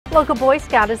Local Boy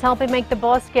Scout is helping make the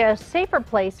Bosque a safer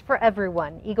place for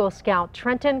everyone. Eagle Scout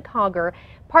Trenton Cogger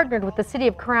partnered with the City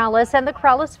of Corrales and the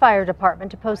Corrales Fire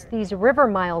Department to post these River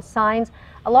Mile signs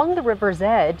along the river's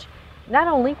edge. Not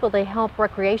only will they help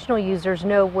recreational users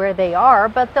know where they are,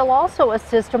 but they'll also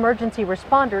assist emergency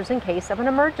responders in case of an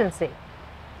emergency.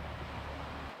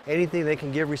 Anything they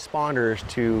can give responders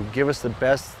to give us the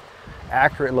best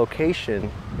accurate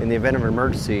location in the event of an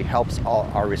emergency helps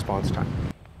our response time.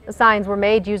 The signs were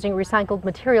made using recycled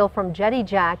material from jetty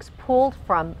jacks pulled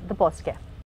from the Bosque.